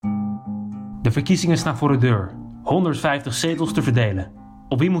De verkiezingen staan voor de deur. 150 zetels te verdelen.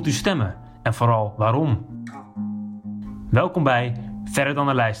 Op wie moet u stemmen? En vooral waarom? Welkom bij Verder dan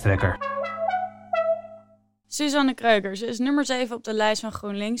de lijsttrekker. Suzanne Kreuger, ze is nummer 7 op de lijst van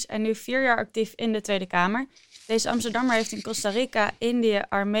GroenLinks en nu 4 jaar actief in de Tweede Kamer. Deze Amsterdammer heeft in Costa Rica, Indië,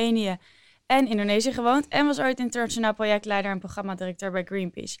 Armenië en Indonesië gewoond en was ooit internationaal projectleider en programmadirecteur bij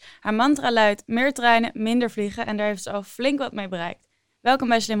Greenpeace. Haar mantra luidt: meer treinen, minder vliegen, en daar heeft ze al flink wat mee bereikt. Welkom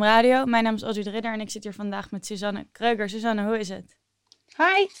bij Slim Radio. Mijn naam is Audrey de Ridder en ik zit hier vandaag met Suzanne Kreuger. Suzanne, hoe is het?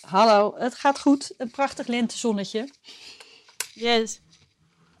 Hi, hallo. Het gaat goed. Een prachtig lentezonnetje. Yes.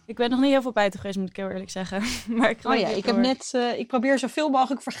 Ik ben nog niet heel veel buiten geweest, moet ik heel eerlijk zeggen. Maar ik probeer zoveel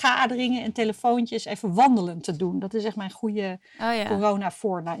mogelijk vergaderingen en telefoontjes even wandelen te doen. Dat is echt mijn goede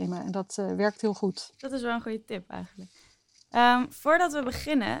corona-voornemen. En dat werkt heel goed. Dat is wel een goede tip eigenlijk. Voordat we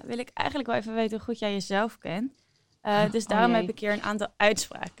beginnen wil ik eigenlijk wel even weten hoe goed jij jezelf kent. Dus daarom heb ik hier een aantal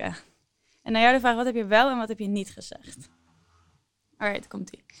uitspraken. En naar jou de vraag, wat heb je wel en wat heb je niet gezegd? Alright,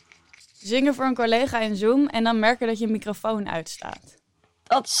 komt-ie. Zingen voor een collega in Zoom en dan merken dat je microfoon uitstaat.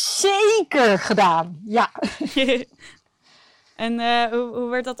 Dat zeker gedaan, ja. En hoe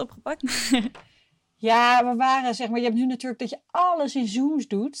werd dat opgepakt? Ja, we waren, zeg maar, je hebt nu natuurlijk dat je alles in Zooms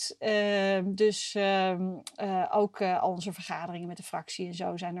doet. Ook al onze vergaderingen met de fractie en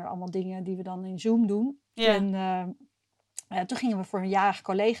zo zijn er allemaal dingen die we dan in Zoom doen. Ja. En toen gingen we voor een jarige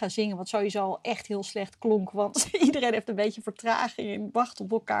collega zingen, wat sowieso al echt heel slecht klonk. Want iedereen heeft een beetje vertraging en wacht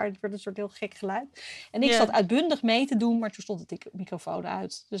op elkaar. Het werd een soort heel gek geluid. En ik zat uitbundig mee te doen, maar toen stond het microfoon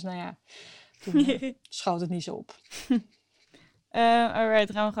uit. Dus nou ja, toen schoot het niet zo op. Alright,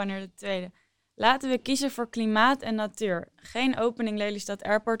 dan gaan we gewoon naar de tweede. Laten we kiezen voor klimaat en natuur. Geen opening Lelystad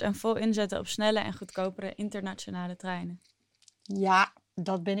Airport en vol inzetten op snelle en goedkopere internationale treinen. Ja,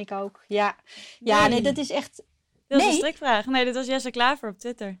 dat ben ik ook. Ja, nee, dat is echt... Dit was een strikvraag. Nee, dit was Jesse Klaver op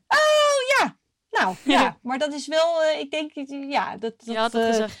Twitter. Oh, ja. Nou, ja. Maar dat is wel, ik denk, ja... Dat je had het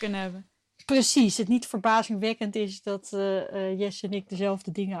gezegd kunnen hebben. Precies. Het niet verbazingwekkend is dat Jesse en ik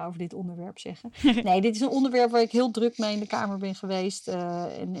dezelfde dingen over dit onderwerp zeggen. Nee, dit is een onderwerp waar ik heel druk mee in de Kamer ben geweest.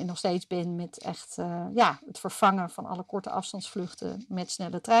 En nog steeds ben met echt het vervangen van alle korte afstandsvluchten met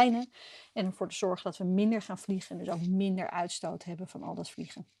snelle treinen. En ervoor te zorgen dat we minder gaan vliegen. En dus ook minder uitstoot hebben van al dat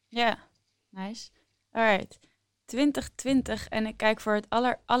vliegen. Ja, nice. Alright. 2020 en ik kijk voor het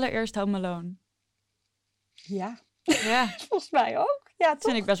allereerst Home Alone. Ja, volgens mij ook. Ja, dat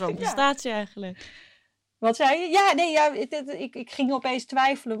vind ik best wel een prestatie eigenlijk. Wat zei je? Ja, nee, ik ging opeens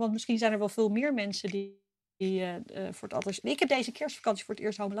twijfelen, want misschien zijn er wel veel meer mensen die voor het allereerst... Ik heb deze kerstvakantie voor het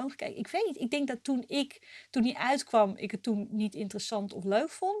eerst Home Alone gekeken. Ik denk dat toen die uitkwam, ik het toen niet interessant of leuk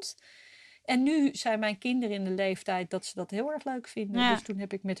vond. En nu zijn mijn kinderen in de leeftijd dat ze dat heel erg leuk vinden. Ja. Dus toen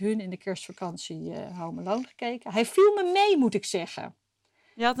heb ik met hun in de kerstvakantie Home Alone gekeken. Hij viel me mee, moet ik zeggen.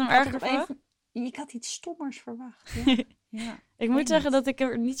 Je had hem erger verwacht? Ik had iets stommers verwacht. Ja. Ik moet zeggen dat ik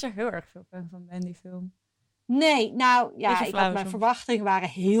er niet zo heel erg veel fan van ben, die film. Nee, nou ja, mijn verwachtingen waren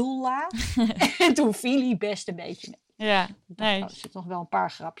heel laag. En toen viel hij best een beetje mee. Ja, er zitten nog wel een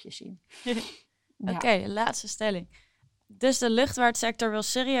paar grapjes in. Oké, de laatste stelling. Dus de luchtvaartsector wil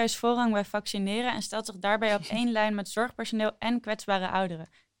serieus voorrang bij vaccineren en stelt zich daarbij op één lijn met zorgpersoneel en kwetsbare ouderen.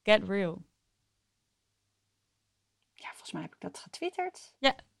 Get real. Ja, volgens mij heb ik dat getwitterd.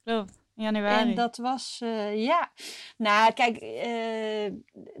 Ja, klopt. In januari. En dat was, Nou, kijk,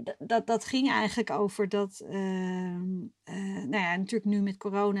 dat ging eigenlijk over dat... natuurlijk nu met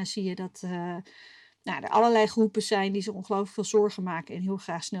corona zie je dat... er allerlei groepen zijn die zich ongelooflijk veel zorgen maken en heel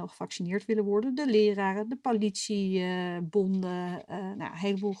graag snel gevaccineerd willen worden. De leraren, de politiebonden, een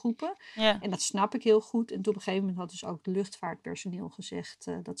heleboel groepen. Ja. En dat snap ik heel goed. En op een gegeven moment had dus ook de luchtvaartpersoneel gezegd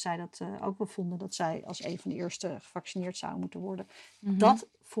dat zij dat ook wel vonden, dat zij als een van de eerste gevaccineerd zouden moeten worden. Mm-hmm. Dat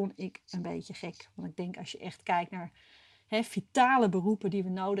vond ik een beetje gek. Want ik denk als je echt kijkt naar vitale beroepen die we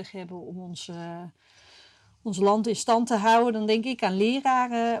nodig hebben om ons land in stand te houden, dan denk ik aan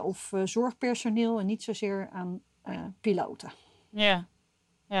leraren of zorgpersoneel en niet zozeer aan piloten. Ja,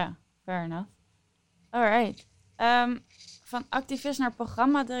 fair enough. Alright. Van activist naar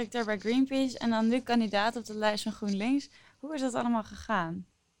programmadirecteur bij Greenpeace en dan nu kandidaat op de lijst van GroenLinks. Hoe is dat allemaal gegaan?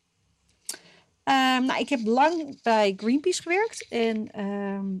 Ik heb lang bij Greenpeace gewerkt en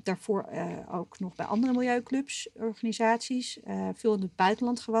daarvoor ook nog bij andere milieuclubs, organisaties. Veel in het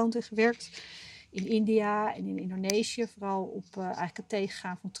buitenland gewoond en gewerkt. In India en in Indonesië, vooral op eigenlijk het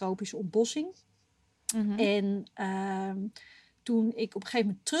tegengaan van tropische ontbossing. Mm-hmm. En toen ik op een gegeven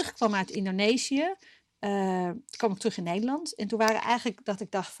moment terugkwam uit Indonesië, kwam ik terug in Nederland. En toen dacht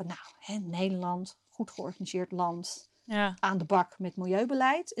ik van, Nederland, goed georganiseerd land, aan de bak met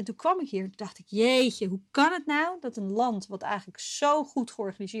milieubeleid. En toen kwam ik hier en dacht ik, jeetje, hoe kan het nou dat een land wat eigenlijk zo goed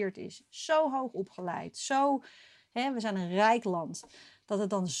georganiseerd is, zo hoog opgeleid, we zijn een rijk land, dat het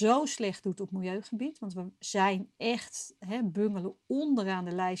dan zo slecht doet op milieugebied. Want we zijn echt, bungelen onderaan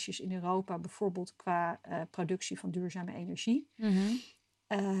de lijstjes in Europa, bijvoorbeeld qua productie van duurzame energie. Mm-hmm.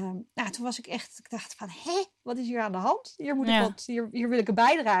 Toen was ik dacht van, wat is hier aan de hand? Hier wil ik een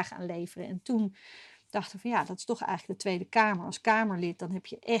bijdrage aan leveren. En toen dachten we van, dat is toch eigenlijk de Tweede Kamer. Als Kamerlid, dan heb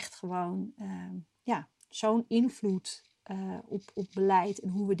je echt gewoon zo'n invloed op beleid en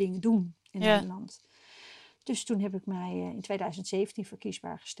hoe we dingen doen in Nederland. Dus toen heb ik mij in 2017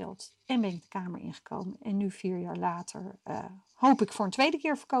 verkiesbaar gesteld en ben ik de Kamer ingekomen. En nu 4 jaar later hoop ik voor een tweede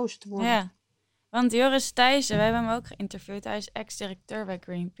keer verkozen te worden. Ja, want Joris Thijssen, we hebben hem ook geïnterviewd. Hij is ex-directeur bij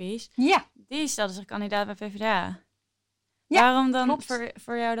Greenpeace. Ja. Die stelde zich kandidaat bij PvdA. Ja, waarom dan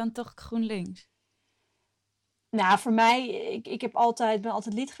voor jou dan toch GroenLinks? Nou, voor mij, ik ben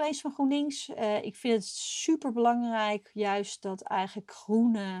altijd lid geweest van GroenLinks. Ik vind het super belangrijk juist dat eigenlijk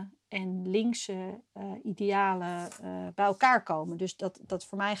groene en linkse idealen bij elkaar komen. Dus dat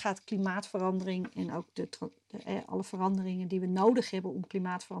voor mij gaat klimaatverandering en ook alle veranderingen die we nodig hebben om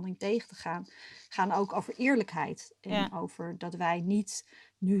klimaatverandering tegen te gaan ook over eerlijkheid. En over dat wij niet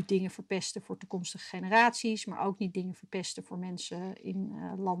nu dingen verpesten voor toekomstige generaties, maar ook niet dingen verpesten voor mensen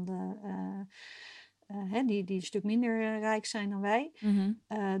in landen die een stuk minder rijk zijn dan wij. Mm-hmm.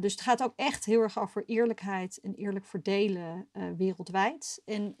 Dus het gaat ook echt heel erg over eerlijkheid en eerlijk verdelen wereldwijd.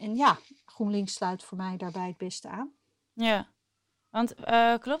 En GroenLinks sluit voor mij daarbij het beste aan. Ja, want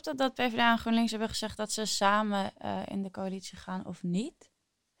klopt het dat PvdA en GroenLinks hebben gezegd dat ze samen in de coalitie gaan of niet?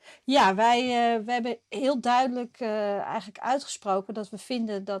 Ja, wij hebben heel duidelijk eigenlijk uitgesproken dat we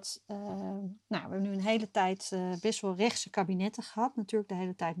vinden dat... we hebben nu een hele tijd best wel rechtse kabinetten gehad. Natuurlijk de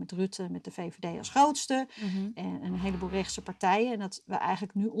hele tijd met Rutte, met de VVD als grootste. Mm-hmm. En een heleboel rechtse partijen. En dat we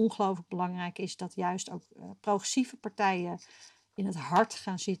eigenlijk nu ongelooflijk belangrijk is dat juist ook progressieve partijen in het hart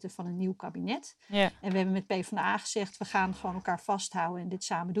gaan zitten van een nieuw kabinet. Ja. En we hebben met PvdA gezegd, we gaan gewoon elkaar vasthouden en dit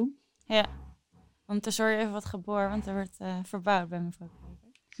samen doen. Ja, ondertussen even wat geboren, want er wordt verbouwd bij mevrouw.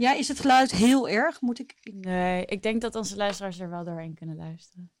 Ja, is het geluid heel erg? Nee, ik denk dat onze luisteraars er wel doorheen kunnen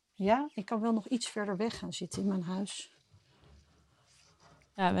luisteren. Ja, ik kan wel nog iets verder weg gaan zitten in mijn huis.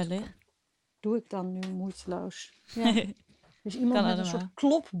 Ja, wellicht. Doe ik dan nu moeiteloos. Ja. Dus iemand met een soort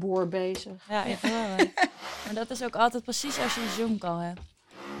klopboor bezig. Ja, geweldig. Maar dat is ook altijd precies als je een Zoom-call hebt.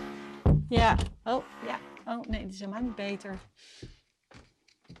 Ja. Oh, ja. Oh, nee, dit is helemaal niet beter.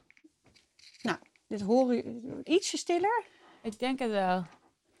 Nou, dit horen jullie ietsje stiller? Ik denk het wel.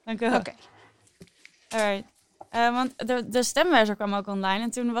 Dank u wel. Oké. Alright. Want de stemwijzer kwam ook online.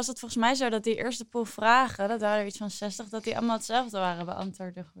 En toen was het volgens mij zo dat die eerste pool vragen, dat waren er iets van 60, dat die allemaal hetzelfde waren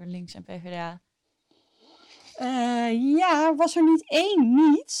beantwoord door GroenLinks en PvdA. Was er niet één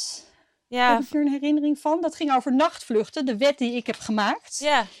niet? Ja. Heb ik er een herinnering van? Dat ging over nachtvluchten, de wet die ik heb gemaakt.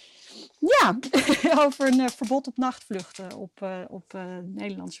 Ja. Ja, over een verbod op nachtvluchten op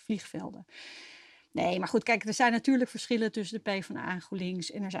Nederlandse vliegvelden. Nee, maar goed, kijk, er zijn natuurlijk verschillen tussen de PvdA en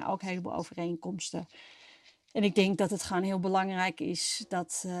GroenLinks. En er zijn ook een heleboel overeenkomsten. En ik denk dat het gewoon heel belangrijk is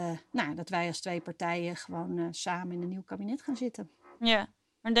dat wij als twee partijen gewoon samen in een nieuw kabinet gaan zitten. Ja,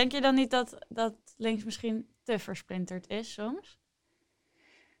 maar denk je dan niet dat links misschien te versplinterd is soms?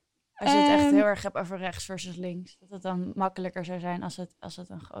 Als je het echt heel erg hebt over rechts versus links. Dat het dan makkelijker zou zijn als het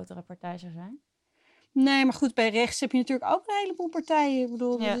een grotere partij zou zijn? Nee, maar goed, bij rechts heb je natuurlijk ook een heleboel partijen. Ik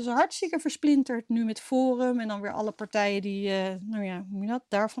bedoel, het is hartstikke versplinterd nu met Forum. En dan weer alle partijen die, hoe noem je dat,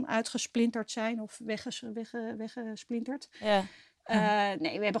 daarvan uitgesplinterd zijn of weggesplinterd. Ja.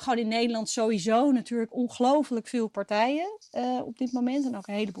 Nee, we hebben gewoon in Nederland sowieso natuurlijk ongelooflijk veel partijen op dit moment. En ook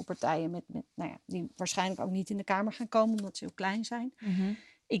een heleboel partijen die waarschijnlijk ook niet in de Kamer gaan komen omdat ze heel klein zijn. Mm-hmm.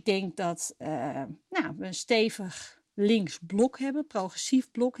 Ik denk dat we een stevig links blok hebben,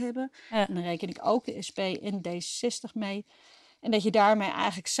 progressief blok hebben. Ja. En dan reken ik ook de SP en D66 mee. En dat je daarmee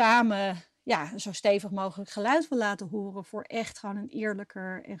eigenlijk samen zo stevig mogelijk geluid wil laten horen voor echt gewoon een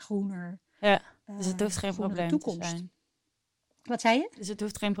eerlijker en groener dus het hoeft geen probleem toekomst te zijn. Wat zei je? Dus het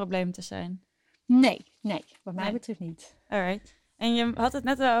hoeft geen probleem te zijn. Nee, wat mij betreft niet. Alright. En je had het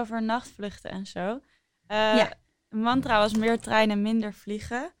net al over nachtvluchten en zo. Een mantra was meer treinen, minder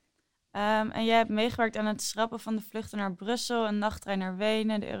vliegen. En jij hebt meegewerkt aan het schrappen van de vluchten naar Brussel, een nachttrein naar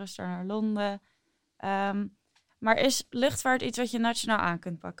Wenen, de Eurostar naar Londen. Maar is luchtvaart iets wat je nationaal aan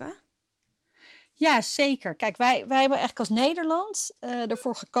kunt pakken? Ja, zeker. Kijk, wij hebben eigenlijk als Nederland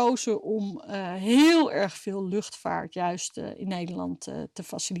ervoor gekozen om heel erg veel luchtvaart juist in Nederland te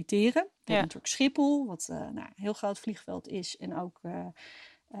faciliteren. We hebben natuurlijk Schiphol, wat een heel groot vliegveld is en ook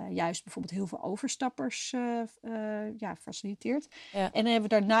juist bijvoorbeeld heel veel overstappers faciliteert. Ja. En dan hebben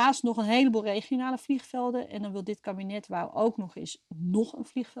we daarnaast nog een heleboel regionale vliegvelden. En dan wil dit kabinet ook nog eens nog een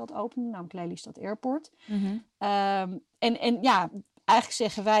vliegveld openen, namelijk Lelystad Airport. Mm-hmm. Eigenlijk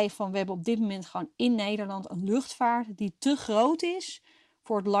zeggen wij we hebben op dit moment gewoon in Nederland een luchtvaart die te groot is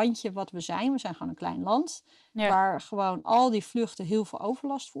voor het landje wat we zijn. We zijn gewoon een klein land, waar gewoon al die vluchten heel veel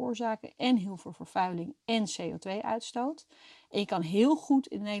overlast veroorzaken en heel veel vervuiling en CO2-uitstoot. En je kan heel goed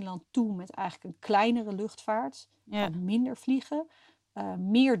in Nederland toe met eigenlijk een kleinere luchtvaart, minder vliegen,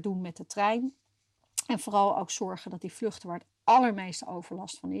 meer doen met de trein en vooral ook zorgen dat die vluchten waar het allermeeste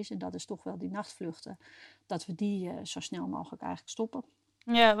overlast van is, en dat is toch wel die nachtvluchten, dat we die zo snel mogelijk eigenlijk stoppen.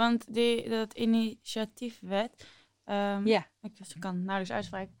 Ja, want dat initiatiefwet, ik kan het nauwelijks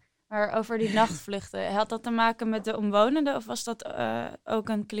uitspreken, maar over die nachtvluchten, had dat te maken met de omwonenden of was dat ook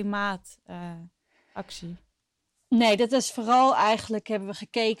een klimaatactie? Nee, dat is vooral eigenlijk hebben we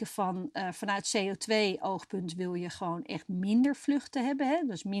gekeken vanuit CO2-oogpunt wil je gewoon echt minder vluchten hebben, hè?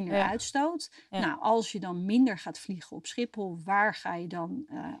 Dus minder uitstoot. Ja. Nou, als je dan minder gaat vliegen op Schiphol, waar ga je dan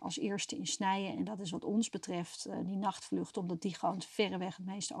als eerste in snijden? En dat is wat ons betreft die nachtvluchten, omdat die gewoon verreweg het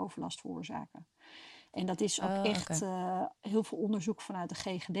meeste overlast veroorzaken. En dat is ook heel veel onderzoek vanuit de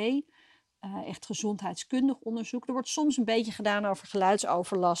GGD. Echt gezondheidskundig onderzoek. Er wordt soms een beetje gedaan over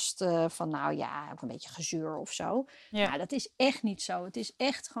geluidsoverlast. Ook een beetje gezeur of zo. Ja. Nou, dat is echt niet zo. Het is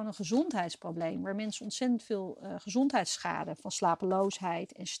echt gewoon een gezondheidsprobleem. Waar mensen ontzettend veel gezondheidsschade van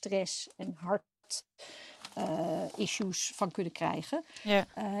slapeloosheid en stress en hartissues van kunnen krijgen. Ja.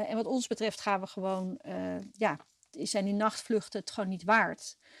 En wat ons betreft gaan we gewoon... zijn die nachtvluchten het gewoon niet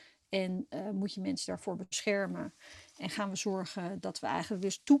waard. En moet je mensen daarvoor beschermen. En gaan we zorgen dat we eigenlijk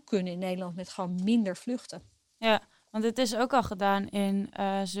dus toe kunnen in Nederland met gewoon minder vluchten. Ja, want het is ook al gedaan in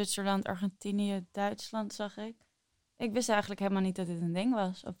Zwitserland, Argentinië, Duitsland, zag ik. Ik wist eigenlijk helemaal niet dat dit een ding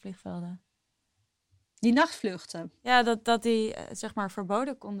was op vliegvelden. Die nachtvluchten? Ja, dat die zeg maar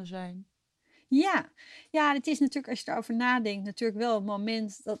verboden konden zijn. Ja, het is natuurlijk, als je erover nadenkt, natuurlijk wel een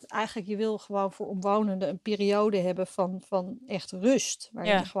moment dat eigenlijk je wil gewoon voor omwonenden een periode hebben van echt rust. Waar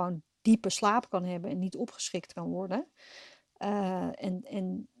je gewoon diepe slaap kan hebben en niet opgeschrikt kan worden.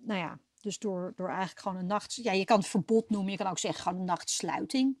 Dus door eigenlijk gewoon een nacht... Ja, je kan het verbod noemen, je kan ook zeggen gewoon een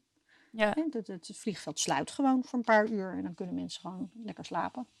nachtsluiting. Ja. Het vliegveld sluit gewoon voor een paar uur en dan kunnen mensen gewoon lekker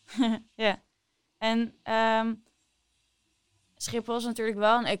slapen. Ja, en... Schiphol is natuurlijk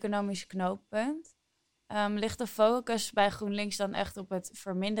wel een economisch knooppunt. Ligt de focus bij GroenLinks dan echt op het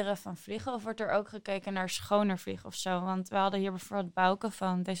verminderen van vliegen? Of wordt er ook gekeken naar schoner vliegen of zo? Want we hadden hier bijvoorbeeld Bouke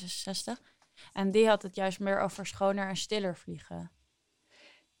van D66. En die had het juist meer over schoner en stiller vliegen.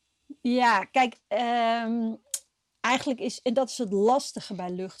 Ja, kijk, eigenlijk en dat is het lastige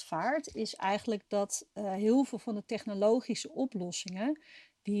bij luchtvaart, is eigenlijk dat heel veel van de technologische oplossingen,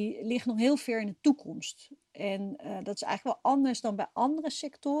 die liggen nog heel ver in de toekomst. En dat is eigenlijk wel anders dan bij andere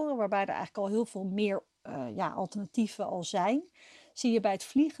sectoren, waarbij er eigenlijk al heel veel meer alternatieven al zijn. Zie je bij het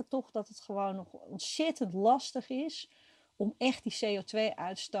vliegen toch dat het gewoon nog ontzettend lastig is om echt die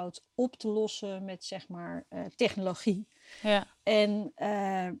CO2-uitstoot op te lossen met zeg maar technologie. Ja. En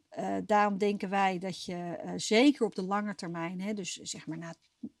daarom denken wij dat je zeker op de lange termijn, dus zeg maar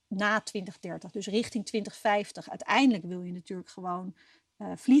na 2030, dus richting 2050, uiteindelijk wil je natuurlijk gewoon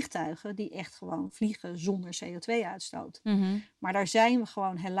vliegtuigen die echt gewoon vliegen zonder CO2-uitstoot. Mm-hmm. Maar daar zijn we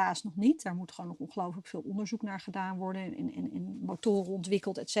gewoon helaas nog niet. Daar moet gewoon nog ongelooflijk veel onderzoek naar gedaan worden en motoren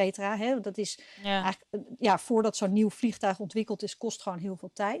ontwikkeld, et cetera. Dat is eigenlijk, voordat zo'n nieuw vliegtuig ontwikkeld is, kost gewoon heel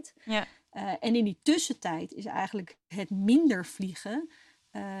veel tijd. Ja. En in die tussentijd is eigenlijk het minder vliegen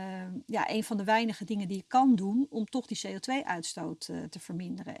een van de weinige dingen die je kan doen om toch die CO2-uitstoot te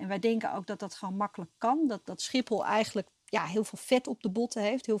verminderen. En wij denken ook dat dat gewoon makkelijk kan. Dat Schiphol eigenlijk heel veel vet op de botten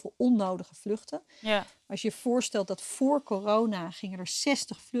heeft, heel veel onnodige vluchten. Ja. Als je je voorstelt dat voor corona gingen er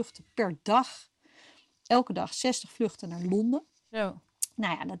 60 vluchten per dag, elke dag 60 vluchten naar Londen. Zo.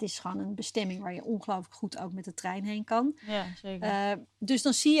 Nou ja, dat is gewoon een bestemming waar je ongelooflijk goed ook met de trein heen kan. Ja, zeker. Dus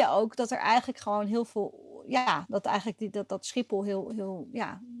dan zie je ook dat er eigenlijk gewoon heel veel, dat Schiphol heel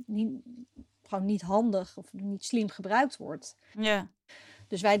gewoon niet handig of niet slim gebruikt wordt. Ja.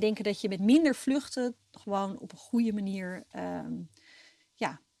 Dus wij denken dat je met minder vluchten gewoon op een goede manier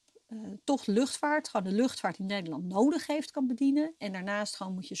toch luchtvaart, gewoon de luchtvaart die Nederland nodig heeft, kan bedienen. En daarnaast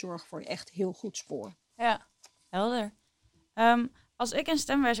gewoon moet je zorgen voor echt heel goed spoor. Ja, helder. Als ik een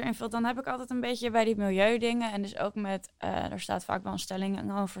stemwijzer invul, dan heb ik altijd een beetje bij die milieudingen. En dus ook met, er staat vaak wel een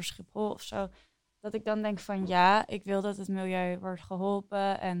stelling over Schiphol of zo. Dat ik dan denk van ik wil dat het milieu wordt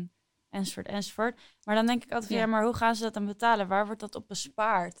geholpen enzovoort. Maar dan denk ik altijd van maar hoe gaan ze dat dan betalen? Waar wordt dat op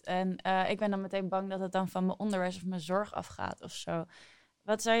bespaard? En ik ben dan meteen bang dat het dan van mijn onderwijs of mijn zorg afgaat of zo.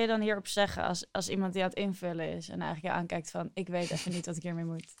 Wat zou je dan hierop zeggen als iemand die aan het invullen is en eigenlijk je aankijkt van, ik weet even niet wat ik hiermee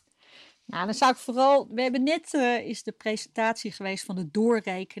moet? Nou, dan zou ik vooral... We hebben net is de presentatie geweest van de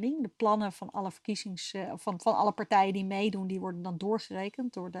doorrekening. De plannen van alle van alle partijen die meedoen, die worden dan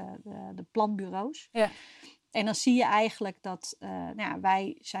doorgerekend door de planbureaus. Ja. En dan zie je eigenlijk dat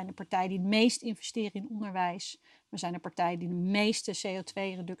wij zijn de partij die het meest investeren in onderwijs. We zijn de partij die de meeste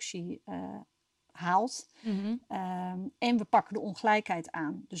CO2-reductie haalt. Mm-hmm. En we pakken de ongelijkheid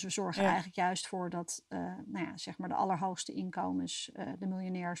aan. Dus we zorgen eigenlijk juist voor dat zeg maar de allerhoogste inkomens, de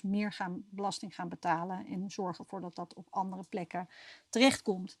miljonairs, meer belasting gaan betalen. En zorgen ervoor dat dat op andere plekken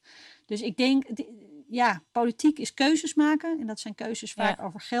terechtkomt. Dus ik denk, politiek is keuzes maken. En dat zijn keuzes vaak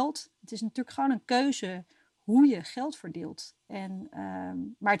over geld. Het is natuurlijk gewoon een keuze hoe je geld verdeelt.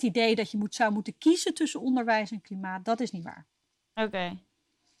 Maar het idee dat je zou moeten kiezen tussen onderwijs en klimaat, dat is niet waar. Oké.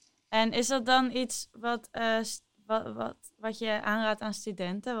 En is dat dan iets wat je aanraadt aan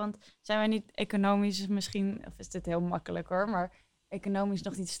studenten? Want zijn we niet economisch misschien, of is dit heel makkelijk hoor, maar economisch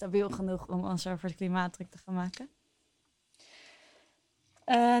nog niet stabiel genoeg om ons over het klimaat druk te gaan maken?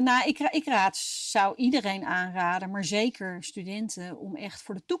 Ik zou iedereen aanraden, maar zeker studenten, om echt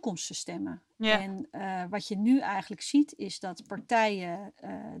voor de toekomst te stemmen. Ja. En wat je nu eigenlijk ziet, is dat partijen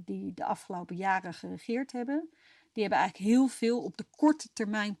die de afgelopen jaren geregeerd hebben, die hebben eigenlijk heel veel op de korte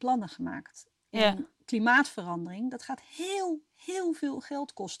termijn plannen gemaakt. En klimaatverandering, dat gaat heel, heel veel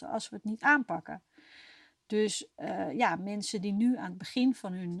geld kosten als we het niet aanpakken. Dus mensen die nu aan het begin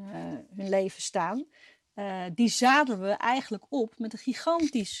van hun leven staan, die zadelen we eigenlijk op met een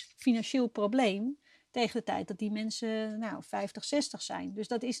gigantisch financieel probleem tegen de tijd dat die mensen 50, 60 zijn. Dus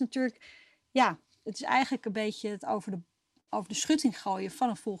dat is natuurlijk, het is eigenlijk een beetje het over de schutting gooien van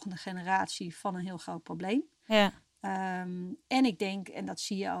een volgende generatie van een heel groot probleem. Ja. En ik denk, en dat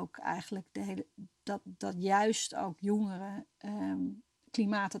zie je ook eigenlijk, dat juist ook jongeren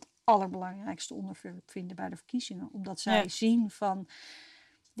klimaat het allerbelangrijkste onderwerp vinden bij de verkiezingen. Omdat zij zien van,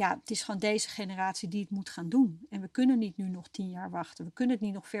 het is gewoon deze generatie die het moet gaan doen. En we kunnen niet nu nog 10 jaar wachten. We kunnen het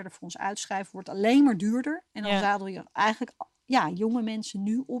niet nog verder voor ons uitschrijven. Het wordt alleen maar duurder. En dan zadel je eigenlijk jonge mensen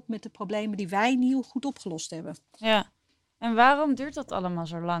nu op met de problemen die wij niet goed opgelost hebben. Ja, en waarom duurt dat allemaal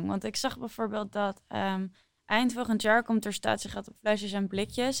zo lang? Want ik zag bijvoorbeeld dat eind volgend jaar komt er statiegeld op flesjes en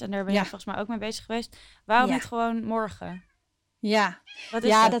blikjes. En daar ben je volgens mij ook mee bezig geweest. Waarom niet gewoon morgen? Ja,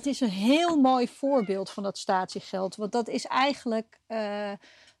 dat is een heel mooi voorbeeld van dat statiegeld. Want dat is eigenlijk... we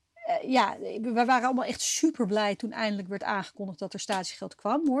waren allemaal echt super blij toen eindelijk werd aangekondigd dat er statiegeld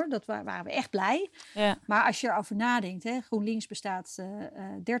kwam, hoor. Dat waren we echt blij. Ja. Maar als je erover nadenkt, GroenLinks bestaat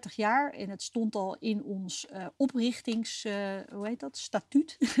 30 jaar en het stond al in ons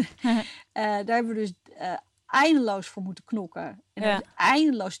statuut. Daar hebben we dus eindeloos voor moeten knokken. En dat is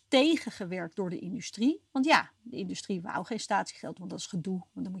eindeloos tegengewerkt door de industrie. Want de industrie wou geen statiegeld, want dat is gedoe.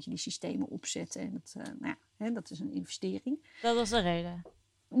 Want dan moet je die systemen opzetten. En dat is een investering. Dat was de reden.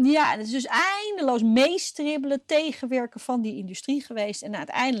 Ja, het is dus eindeloos meestribbelen, tegenwerken van die industrie geweest. En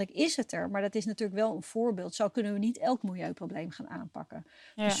uiteindelijk is het er. Maar dat is natuurlijk wel een voorbeeld. Zo kunnen we niet elk milieuprobleem gaan aanpakken.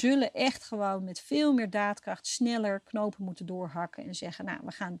 Ja. We zullen echt gewoon met veel meer daadkracht sneller knopen moeten doorhakken. En zeggen,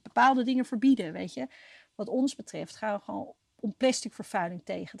 we gaan bepaalde dingen verbieden, weet je. Wat ons betreft gaan we gewoon om plastic vervuiling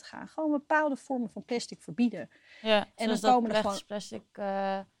tegen te gaan. Gewoon bepaalde vormen van plastic verbieden. Ja, en dan komen er gewoon plastic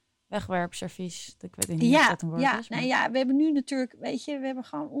wegwerpservies. Ik weet niet of dat een woord is. Maar... we hebben nu natuurlijk, weet je, we hebben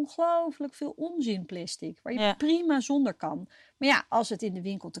gewoon ongelooflijk veel onzin plastic. Waar je prima zonder kan. Maar als het in de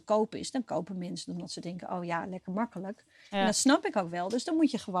winkel te kopen is, dan kopen mensen omdat ze denken, lekker makkelijk. Ja. En dat snap ik ook wel. Dus dan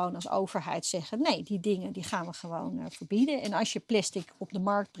moet je gewoon als overheid zeggen, nee, die dingen die gaan we gewoon verbieden. En als je plastic op de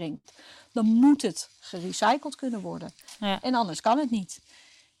markt brengt, dan moet het gerecycled kunnen worden. Ja. En anders kan het niet.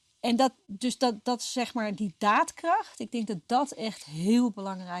 En dat zeg maar die daadkracht, ik denk dat dat echt heel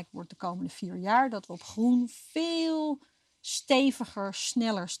belangrijk wordt de komende 4 jaar. Dat we op groen veel steviger,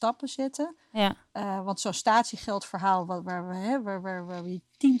 sneller stappen zetten. Ja. Want zo'n statiegeldverhaal waar we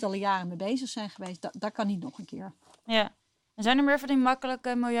tientallen jaren mee bezig zijn geweest, dat kan niet nog een keer. Ja. En zijn er meer van die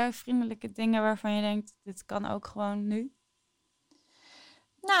makkelijke, milieuvriendelijke dingen waarvan je denkt, dit kan ook gewoon nu?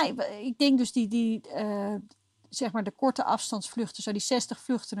 Ik denk dus zeg maar de korte afstandsvluchten, zo die 60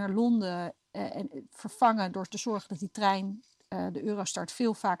 vluchten naar Londen en vervangen door te zorgen dat die trein, de Eurostart,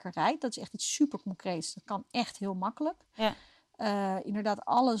 veel vaker rijdt. Dat is echt iets super concreets. Dat kan echt heel makkelijk. Ja. Inderdaad,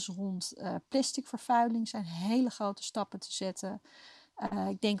 alles rond plasticvervuiling zijn hele grote stappen te zetten.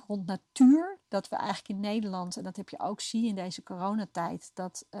 Ik denk rond natuur, dat we eigenlijk in Nederland, en dat heb je ook zie in deze coronatijd,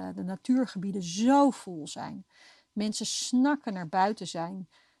 dat de natuurgebieden zo vol zijn. Mensen snakken naar buiten zijn.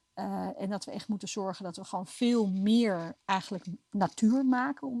 En dat we echt moeten zorgen dat we gewoon veel meer eigenlijk natuur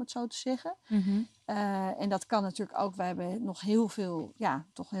maken, om het zo te zeggen. Mhm. En dat kan natuurlijk ook. We hebben nog heel veel,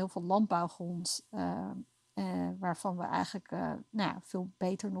 toch heel veel landbouwgrond. Waarvan we eigenlijk veel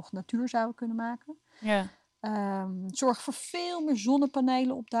beter nog natuur zouden kunnen maken. Ja. Zorg voor veel meer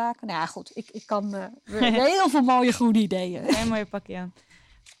zonnepanelen op daken. Nou ja, goed. Ik kan heel veel mooie groene ideeën. Een mooie pakje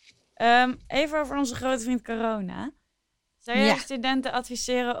aan. Even over onze grote vriend corona. Zou je studenten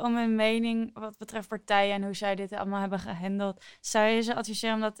adviseren om hun mening wat betreft partijen en hoe zij dit allemaal hebben gehandeld, zou je ze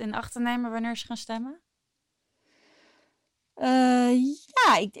adviseren om dat in acht te nemen wanneer ze gaan stemmen?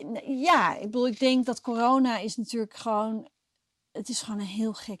 Ik denk dat corona is natuurlijk gewoon, het is gewoon een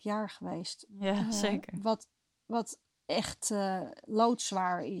heel gek jaar geweest. Ja, zeker. Wat echt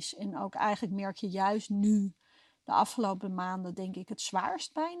loodzwaar is. En ook eigenlijk merk je juist nu, de afgelopen maanden, denk ik het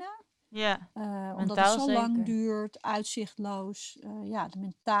zwaarst bijna. Ja, omdat het zo lang duurt, uitzichtloos. De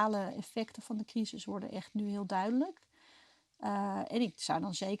mentale effecten van de crisis worden echt nu heel duidelijk. En ik zou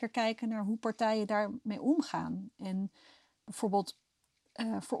dan zeker kijken naar hoe partijen daarmee omgaan. En bijvoorbeeld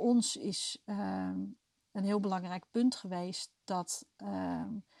voor ons is een heel belangrijk punt geweest dat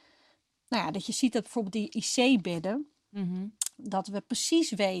je ziet dat bijvoorbeeld die IC-bedden, dat we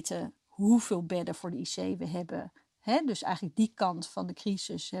precies weten hoeveel bedden voor de IC we hebben. Dus eigenlijk die kant van de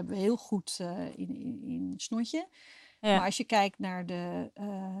crisis hebben we heel goed in snotje. Ja. Maar als je kijkt naar de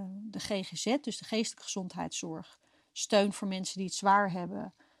GGZ, dus de geestelijke gezondheidszorg, steun voor mensen die het zwaar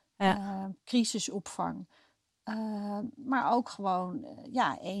hebben, crisisopvang, maar ook gewoon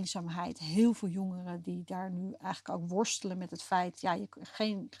eenzaamheid. Heel veel jongeren die daar nu eigenlijk ook worstelen met het feit,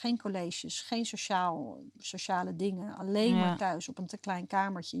 geen colleges, geen sociale dingen, alleen maar thuis op een te klein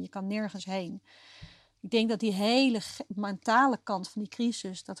kamertje. Je kan nergens heen. Ik denk dat die hele mentale kant van die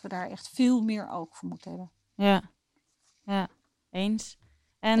crisis, dat we daar echt veel meer oog voor moeten hebben. Ja, eens.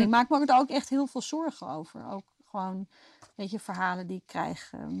 En ik maak me er ook echt heel veel zorgen over. Ook gewoon, verhalen die ik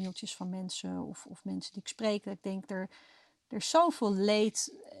krijg, mailtjes van mensen of mensen die ik spreek. Dat ik denk, er is zoveel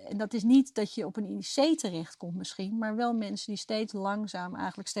leed. En dat is niet dat je op een IC terechtkomt misschien, maar wel mensen die steeds langzaam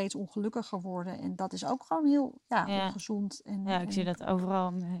eigenlijk steeds ongelukkiger worden. En dat is ook gewoon heel ongezond. Ik zie dat overal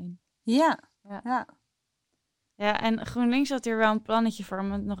om me heen. Ja. Ja, en GroenLinks had hier wel een plannetje voor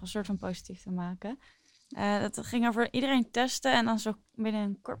om het nog een soort van positief te maken. Dat ging over iedereen testen en dan zo binnen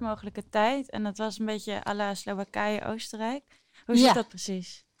een kort mogelijke tijd. En dat was een beetje à la Slowakije, Oostenrijk. Hoe zit dat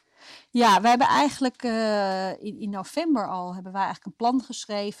precies? Ja, we hebben eigenlijk in november al hebben wij eigenlijk een plan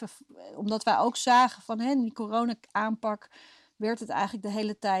geschreven. Omdat wij ook zagen van in die corona-aanpak werd het eigenlijk de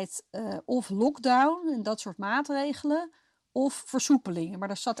hele tijd of lockdown en dat soort maatregelen. Of versoepelingen. Maar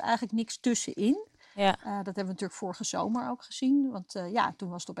daar zat eigenlijk niks tussenin. Ja. Dat hebben we natuurlijk vorige zomer ook gezien. Want toen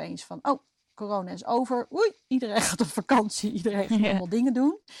was het opeens van, corona is over. Oei, iedereen gaat op vakantie. Iedereen gaat allemaal dingen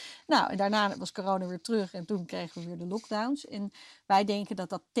doen. Nou, en daarna was corona weer terug. En toen kregen we weer de lockdowns. En wij denken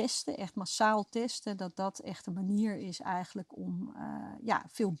dat testen, echt massaal testen, dat echt een manier is eigenlijk om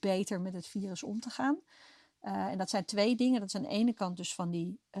veel beter met het virus om te gaan. En dat zijn twee dingen. Dat is aan de ene kant dus van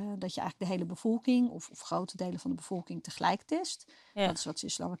dat je eigenlijk de hele bevolking of grote delen van de bevolking tegelijk test. Ja. Dat is wat ze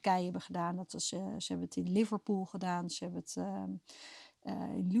in Slowakije hebben gedaan. Ze hebben het in Liverpool gedaan. Ze hebben het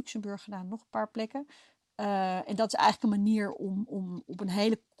in Luxemburg gedaan. Nog een paar plekken. En dat is eigenlijk een manier om op een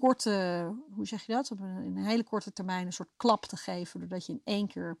hele korte, hoe zeg je dat? Op een hele korte termijn een soort klap te geven. Doordat je in één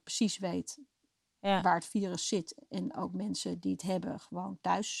keer precies weet waar het virus zit. En ook mensen die het hebben gewoon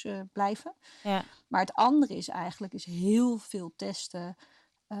thuis blijven. Ja. Maar het andere is eigenlijk heel veel testen.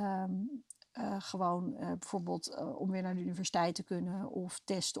 Bijvoorbeeld om weer naar de universiteit te kunnen. Of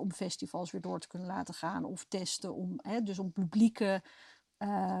testen om festivals weer door te kunnen laten gaan. Of testen om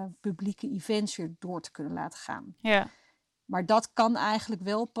publieke events weer door te kunnen laten gaan. Ja. Maar dat kan eigenlijk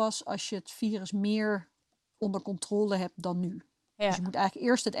wel pas als je het virus meer onder controle hebt dan nu. Ja. Dus je moet eigenlijk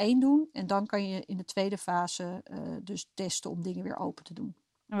eerst het één doen. En dan kan je in de tweede fase dus testen om dingen weer open te doen.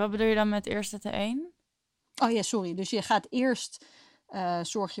 En wat bedoel je dan met eerst het één? Oh ja, sorry. Dus je gaat eerst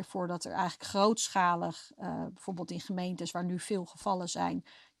zorg je ervoor dat er eigenlijk grootschalig, bijvoorbeeld in gemeentes waar nu veel gevallen zijn,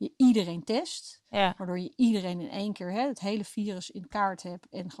 je iedereen test. Ja. Waardoor je iedereen in één keer het hele virus in kaart hebt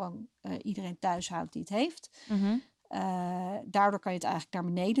en gewoon iedereen thuis houdt die het heeft. Mm-hmm. Daardoor kan je het eigenlijk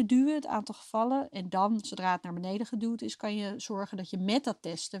naar beneden duwen, het aantal gevallen. En dan, zodra het naar beneden geduwd is, kan je zorgen dat je met dat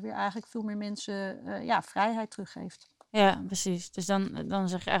testen weer eigenlijk veel meer mensen vrijheid teruggeeft. Ja, precies. Dus dan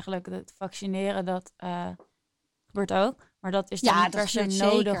zeg je eigenlijk dat vaccineren, dat gebeurt ook. Maar dat is dan niet per se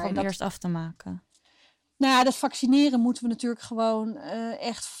nodig om eerst af te maken. Nou ja, dat vaccineren moeten we natuurlijk gewoon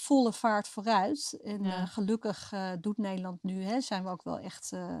echt volle vaart vooruit. En Ja. gelukkig doet Nederland nu, zijn we ook wel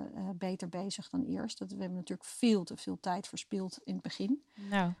echt beter bezig dan eerst. We hebben natuurlijk veel te veel tijd verspild in het begin.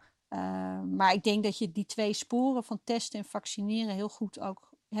 Nou, Maar ik denk dat je die 2 sporen van testen en vaccineren heel goed ook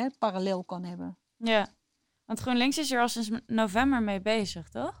parallel kan hebben. ja. Want GroenLinks is er al sinds november mee bezig,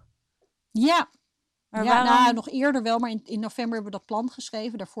 toch? Ja, Maar ja, waarom... nou, nog eerder wel, maar in november hebben we dat plan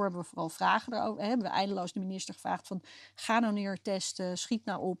geschreven. Daarvoor hebben we vooral vragen erover. Hebben we eindeloos de minister gevraagd van, ga nou neer testen, schiet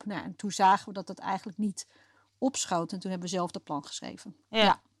nou op. Nou, en toen zagen we dat het eigenlijk niet opschoot. En toen hebben we zelf dat plan geschreven.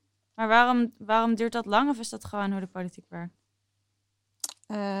 Ja. Maar waarom duurt dat lang of is dat gewoon hoe de politiek werkt?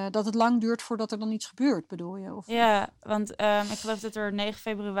 Dat het lang duurt voordat er dan iets gebeurt, bedoel je? Of, Ja, want ik geloof dat er 9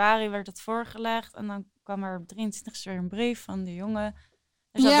 februari werd het voorgelegd. En dan kwam er op 23e weer een brief van de jongen.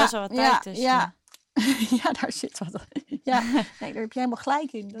 Er zat best wel wat tijd tussen. Ja. Ja, daar zit wat. Ja, nee, daar heb je helemaal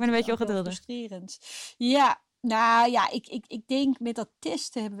gelijk in. Ik ben een beetje ongeduldig. Frustrerend. Ja, nou ja, ik denk met dat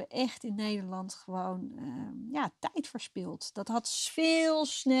testen hebben we echt in Nederland gewoon tijd verspild. Dat had veel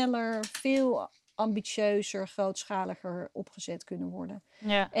sneller, veel ambitieuzer, grootschaliger opgezet kunnen worden.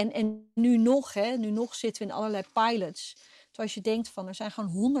 Ja. En nu nog zitten we in allerlei pilots. Terwijl als je denkt van, er zijn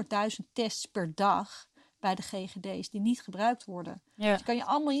gewoon 100.000 tests per dag bij de GGD's die niet gebruikt worden. Ja. Dus kan je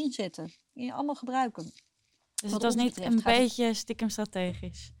allemaal inzetten. Kan je allemaal gebruiken. Dus Wat het was ons niet betreft een gaat het- beetje stiekem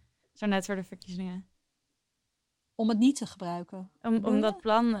strategisch. Zo net voor de verkiezingen. Om het niet te gebruiken. Bedoel Om je? dat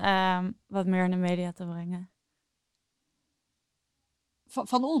plan wat meer in de media te brengen.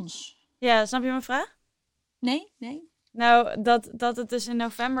 Van ons? Ja, snap je mijn vraag? Nee? Nou, dat het dus in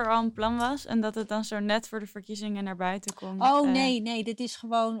november al een plan was. En dat het dan zo net voor de verkiezingen naar buiten komt. Oh nee, dit is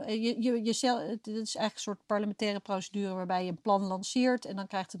gewoon, dit is eigenlijk een soort parlementaire procedure waarbij je een plan lanceert en dan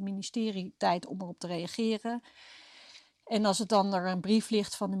krijgt het ministerie tijd om erop te reageren. En als het dan er een brief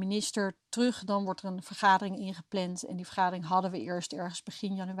ligt van de minister terug, dan wordt er een vergadering ingepland. En die vergadering hadden we eerst ergens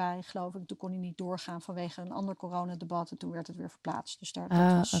begin januari, geloof ik. Toen kon hij niet doorgaan vanwege een ander coronadebat en toen werd het weer verplaatst. Dus dat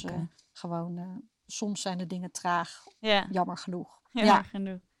was oké. gewoon, soms zijn de dingen traag, Ja, jammer genoeg. ja.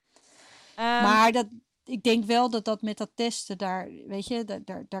 Genoeg. Maar ik denk wel dat met dat testen,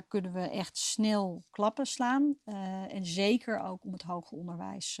 daar kunnen we echt snel klappen slaan. En zeker ook om het hoger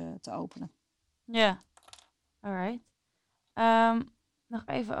onderwijs te openen. Ja, alright. Nog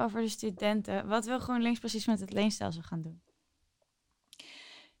even over de studenten. Wat wil GroenLinks precies met het leenstelsel gaan doen?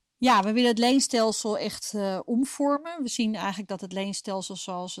 Ja, we willen het leenstelsel echt omvormen. We zien eigenlijk dat het leenstelsel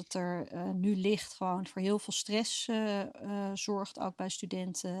zoals het er nu ligt gewoon voor heel veel stress zorgt, ook bij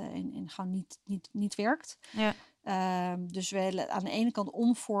studenten en gewoon niet werkt. Ja. Dus we willen aan de ene kant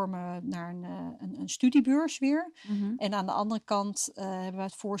omvormen naar een studiebeurs weer. Mhm. En aan de andere kant hebben we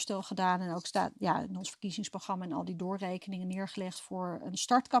het voorstel gedaan en ook staat in ons verkiezingsprogramma en al die doorrekeningen neergelegd voor een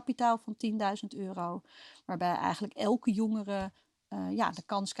startkapitaal van €10.000. Waarbij eigenlijk elke jongere de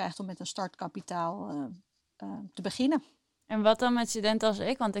kans krijgt om met een startkapitaal te beginnen. En wat dan met studenten als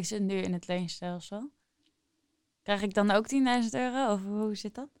ik? Want ik zit nu in het leenstelsel. Krijg ik dan ook €10.000? Of hoe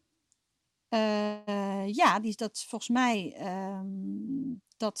zit dat? Dat volgens mij,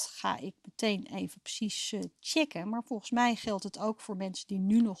 dat ga ik meteen even precies checken. Maar volgens mij geldt het ook voor mensen die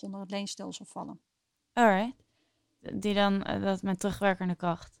nu nog onder het leenstelsel vallen. Alright. Die dan dat met terugwerkende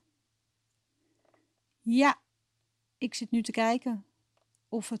kracht. Ja, ik zit nu te kijken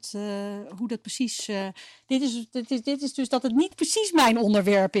of hoe dat precies... Dit is dus dat het niet precies mijn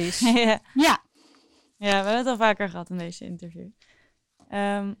onderwerp is. Ja. Ja. Ja, we hebben het al vaker gehad in deze interview.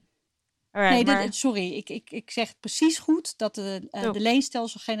 Alright, Nee, sorry, ik zeg het precies goed dat de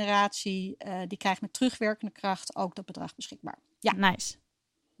leenstelselgeneratie die krijgt met terugwerkende kracht ook dat bedrag beschikbaar. Ja. Nice.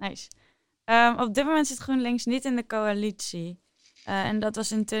 Op dit moment zit GroenLinks niet in de coalitie. En dat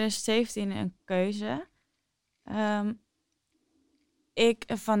was in 2017 een keuze. Ik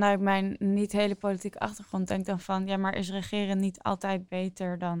vanuit mijn niet hele politieke achtergrond denk dan van, ja, maar is regeren niet altijd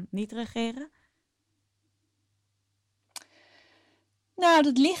beter dan niet regeren? Nou,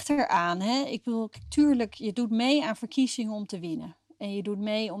 dat ligt eraan. Hè? Ik bedoel, tuurlijk, je doet mee aan verkiezingen om te winnen. En je doet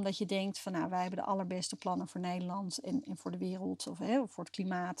mee omdat je denkt van, nou, wij hebben de allerbeste plannen voor Nederland en voor de wereld of voor het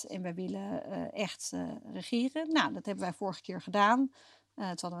klimaat. En wij willen echt regeren. Nou, dat hebben wij vorige keer gedaan. Toen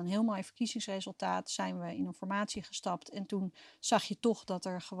hadden we een heel mooi verkiezingsresultaat. Zijn we in een formatie gestapt. En toen zag je toch dat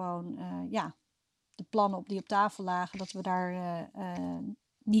er gewoon, de plannen die op tafel lagen, dat we daar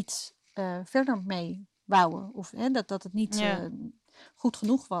niet verder mee wouden. Of dat het niet goed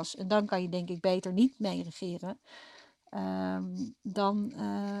genoeg was. En dan kan je denk ik beter niet mee regeren. Dan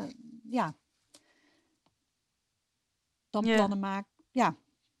plannen maken. Ja.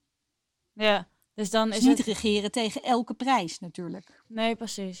 Ja, dus dan Dus is niet het... regeren tegen elke prijs natuurlijk. Nee,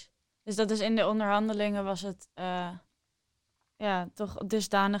 precies. Dus dat is in de onderhandelingen was het toch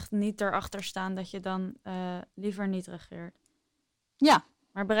dusdanig niet erachter staan dat je dan liever niet regeert. Ja.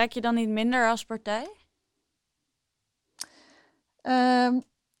 Maar bereik je dan niet minder als partij?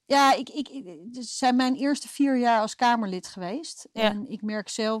 Het zijn mijn eerste 4 jaar als Kamerlid geweest. Ja. En ik merk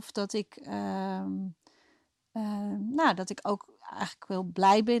zelf dat dat ik ook eigenlijk wel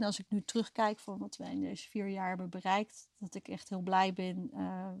blij ben als ik nu terugkijk van wat we in deze 4 jaar hebben bereikt. Dat ik echt heel blij ben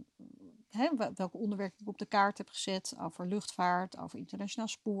welke onderwerpen ik op de kaart heb gezet. Over luchtvaart, over internationaal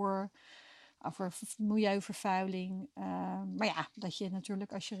spoor, over milieuvervuiling. Maar ja, dat je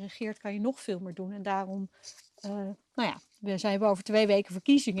natuurlijk als je regeert kan je nog veel meer doen. En daarom, we zijn over 2 weken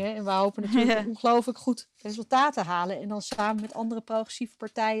verkiezingen. En we hopen natuurlijk ongelooflijk goed resultaten halen. En dan samen met andere progressieve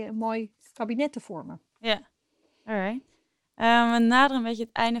partijen een mooi kabinet te vormen. Ja, alright. We naderen een beetje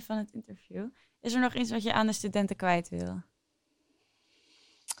het einde van het interview. Is er nog iets wat je aan de studenten kwijt wil?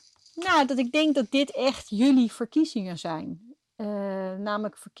 Nou, dat ik denk dat dit echt jullie verkiezingen zijn.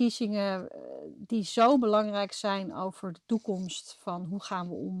 Namelijk verkiezingen die zo belangrijk zijn over de toekomst van hoe gaan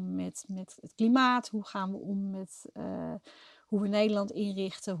we om met het klimaat, hoe gaan we om met hoe we Nederland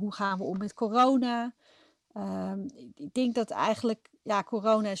inrichten, hoe gaan we om met corona. Ik denk dat eigenlijk,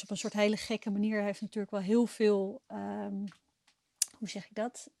 corona is op een soort hele gekke manier, heeft natuurlijk wel heel veel, hoe zeg ik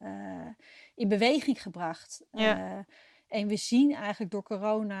dat, in beweging gebracht. Ja. En we zien eigenlijk door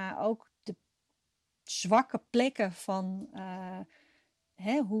corona ook de zwakke plekken van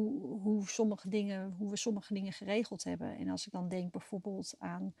hoe we sommige dingen geregeld hebben. En als ik dan denk bijvoorbeeld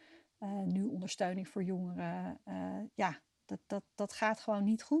aan nu ondersteuning voor jongeren. Dat gaat gewoon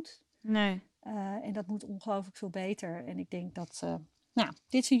niet goed. Nee. En dat moet ongelooflijk veel beter. En ik denk dat,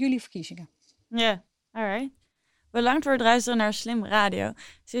 dit zijn jullie verkiezingen. Ja, alright. Bedankt voor het luisteren naar Slim Radio.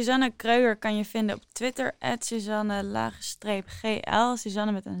 Suzanne Kreuger kan je vinden op Twitter, @Suzanne_GL.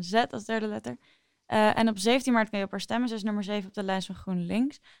 Suzanne met een Z als derde letter. En op 17 maart kun je op haar stemmen. Ze is nummer 7 op de lijst van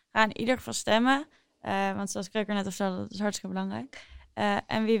GroenLinks. Ga in ieder geval stemmen. Want zoals Kreuger net al zei, dat is hartstikke belangrijk.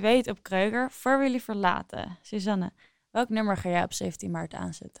 En wie weet op Kreuger, voor we jullie verlaten. Suzanne, welk nummer ga jij op 17 maart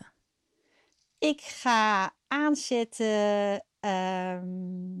aanzetten? Ik ga aanzetten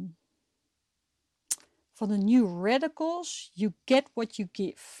van de New Radicals, You Get What You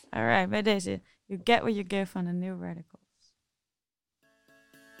Give. Alright, bij deze. You Get What You Give van de New Radicals.